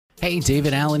Hey,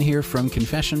 David Allen here from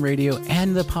Confession Radio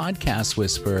and the Podcast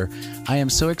Whisperer. I am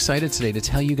so excited today to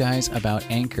tell you guys about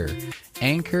Anchor.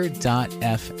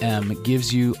 Anchor.fm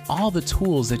gives you all the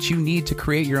tools that you need to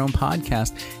create your own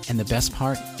podcast, and the best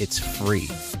part, it's free.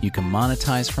 You can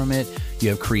monetize from it. You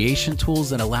have creation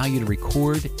tools that allow you to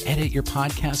record, edit your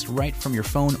podcast right from your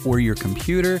phone or your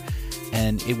computer,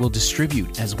 and it will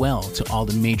distribute as well to all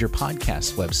the major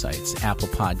podcast websites, Apple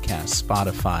Podcasts,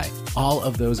 Spotify, all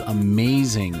of those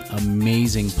amazing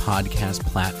podcast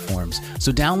platforms.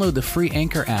 So download the free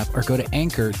Anchor app or go to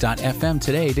anchor.fm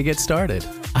today to get started.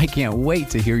 I can't wait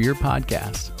to hear your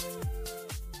podcast.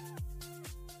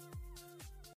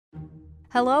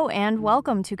 Hello and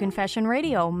welcome to Confession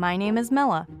Radio. My name is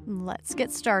Mela. Let's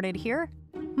get started here.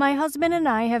 My husband and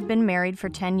I have been married for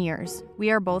 10 years. We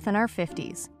are both in our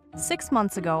 50s. 6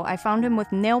 months ago, I found him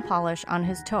with nail polish on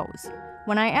his toes.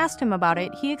 When I asked him about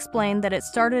it, he explained that it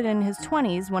started in his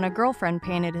 20s when a girlfriend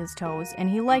painted his toes and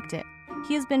he liked it.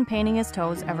 He has been painting his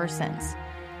toes ever since.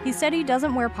 He said he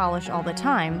doesn't wear polish all the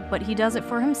time, but he does it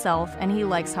for himself and he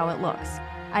likes how it looks.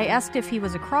 I asked if he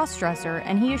was a cross-dresser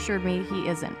and he assured me he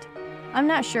isn't. I'm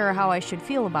not sure how I should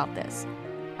feel about this.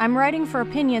 I'm writing for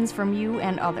opinions from you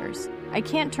and others. I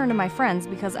can't turn to my friends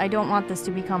because I don't want this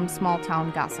to become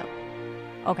small-town gossip.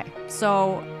 Okay,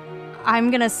 so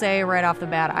I'm going to say right off the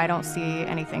bat, I don't see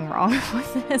anything wrong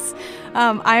with this.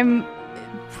 I'm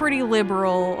pretty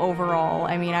liberal overall.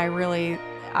 I mean,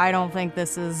 I don't think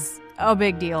this is a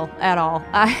big deal at all.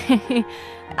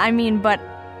 I mean, but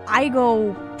I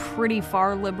go pretty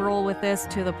far liberal with this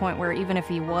to the point where even if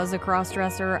he was a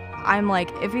cross-dresser, I'm like,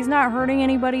 if he's not hurting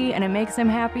anybody and it makes him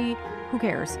happy, who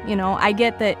cares? You know, I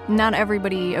get that not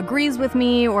everybody agrees with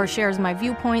me or shares my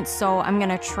viewpoints, so I'm going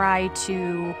to try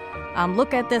to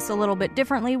look at this a little bit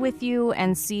differently with you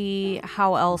and see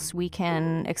how else we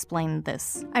can explain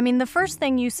this. I mean, the first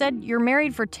thing you said, you're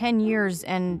married for 10 years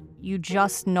and you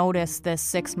just noticed this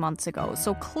 6 months ago.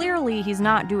 So clearly he's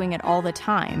not doing it all the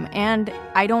time. And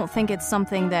I don't think it's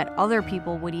something that other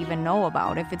people would even know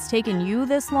about. If it's taken you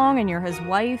this long and you're his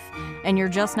wife and you're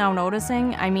just now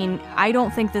noticing, I mean, I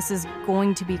don't think this is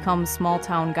going to become small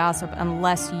town gossip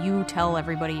unless you tell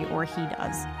everybody or he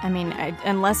does. I mean,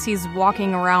 unless he's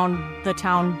walking around the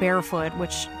town barefoot,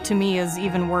 which to me is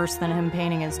even worse than him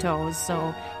painting his toes.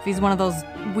 So if he's one of those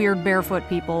weird barefoot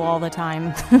people all the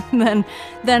time,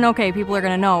 then okay, people are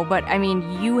going to know. But I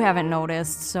mean, you haven't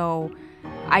noticed, so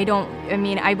I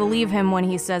believe him when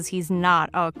he says he's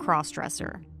not a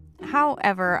cross-dresser.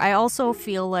 However, I also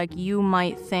feel like you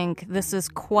might think this is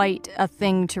quite a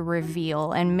thing to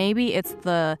reveal, and maybe it's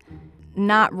the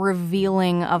not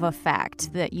revealing of a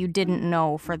fact that you didn't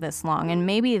know for this long, and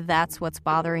maybe that's what's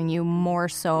bothering you more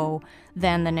so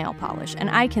than the nail polish, and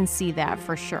I can see that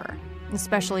for sure.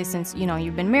 Especially since, you know,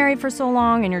 you've been married for so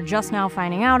long and you're just now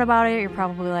finding out about it. You're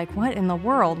probably like, what in the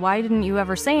world? Why didn't you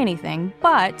ever say anything?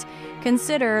 But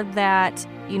consider that,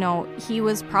 you know, he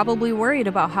was probably worried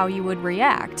about how you would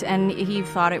react. And he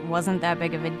thought it wasn't that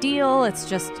big of a deal. It's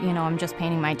just, you know, I'm just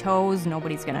painting my toes.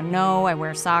 Nobody's going to know. I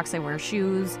wear socks. I wear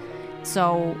shoes.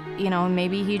 So, you know,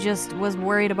 maybe he just was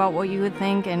worried about what you would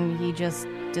think and he just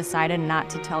decided not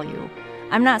to tell you.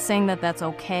 I'm not saying that that's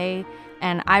okay.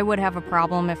 And I would have a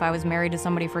problem if I was married to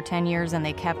somebody for 10 years and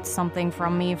they kept something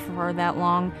from me for that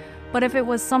long. But if it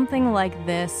was something like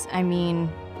this, I mean,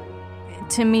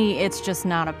 to me, it's just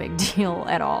not a big deal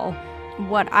at all.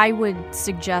 What I would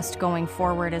suggest going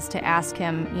forward is to ask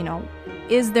him, you know,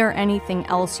 is there anything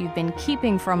else you've been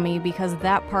keeping from me? Because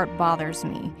that part bothers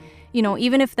me. You know,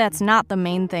 even if that's not the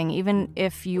main thing, even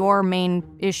if your main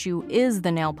issue is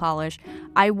the nail polish,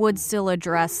 I would still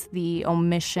address the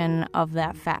omission of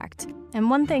that fact. And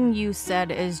one thing you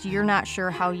said is you're not sure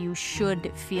how you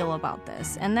should feel about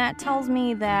this. And that tells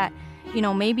me that, you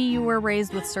know, maybe you were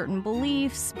raised with certain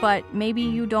beliefs, but maybe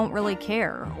you don't really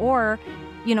care. Or,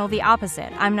 you know, the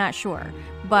opposite. I'm not sure.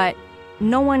 But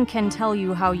no one can tell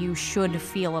you how you should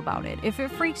feel about it. If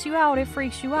it freaks you out, it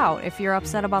freaks you out. If you're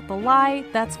upset about the lie,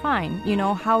 that's fine. You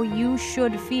know, how you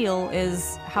should feel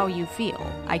is how you feel.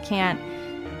 I can't,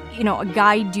 you know,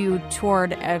 guide you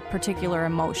toward a particular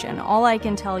emotion. All I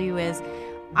can tell you is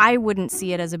I wouldn't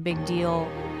see it as a big deal,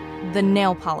 the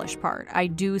nail polish part. I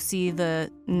do see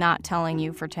the not telling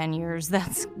you for 10 years.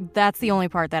 That's the only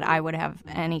part that I would have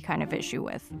any kind of issue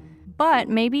with. But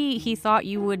maybe he thought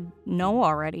you would know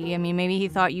already. I mean, maybe he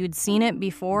thought you'd seen it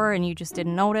before and you just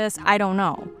didn't notice. I don't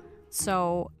know.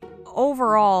 So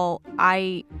overall,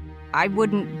 I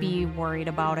wouldn't be worried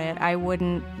about it. I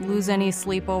wouldn't lose any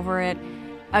sleep over it.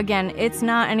 Again, it's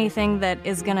not anything that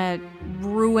is going to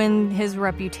ruin his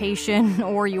reputation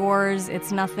or yours.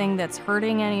 It's nothing that's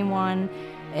hurting anyone.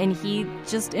 and he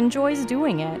just enjoys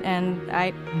doing it, and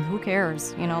who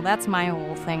cares? That's my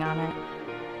whole thing on it.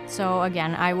 So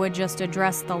again, I would just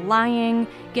address the lying,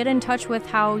 get in touch with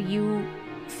how you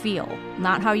feel,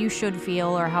 not how you should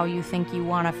feel or how you think you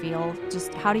want to feel,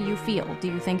 just how do you feel? Do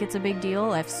you think it's a big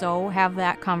deal? If so, have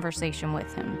that conversation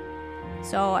with him.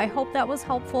 So I hope that was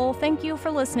helpful. Thank you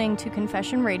for listening to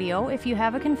Confession Radio. If you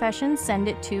have a confession, send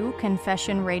it to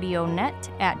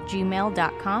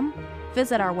confessionradionet@gmail.com.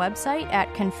 Visit our website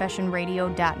at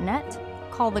confessionradio.net.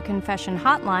 Call the Confession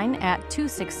Hotline at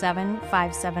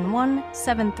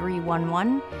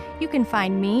 267-571-7311. You can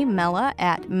find me, Mela,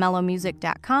 at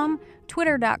mellamusic.com,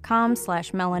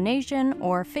 twitter.com/melanasian,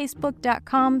 or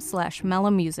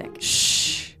facebook.com/mellamusic.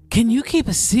 Shh! Can you keep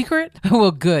a secret?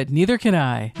 Well, good. Neither can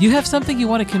I. You have something you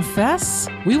want to confess?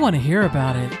 We want to hear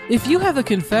about it. If you have a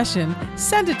confession,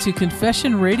 send it to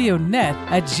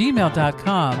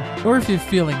confessionradionet@gmail.com. Or if you're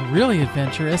feeling really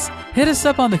adventurous, hit us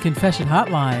up on the Confession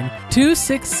Hotline,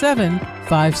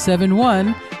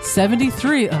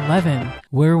 267-571-7311.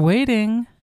 We're waiting.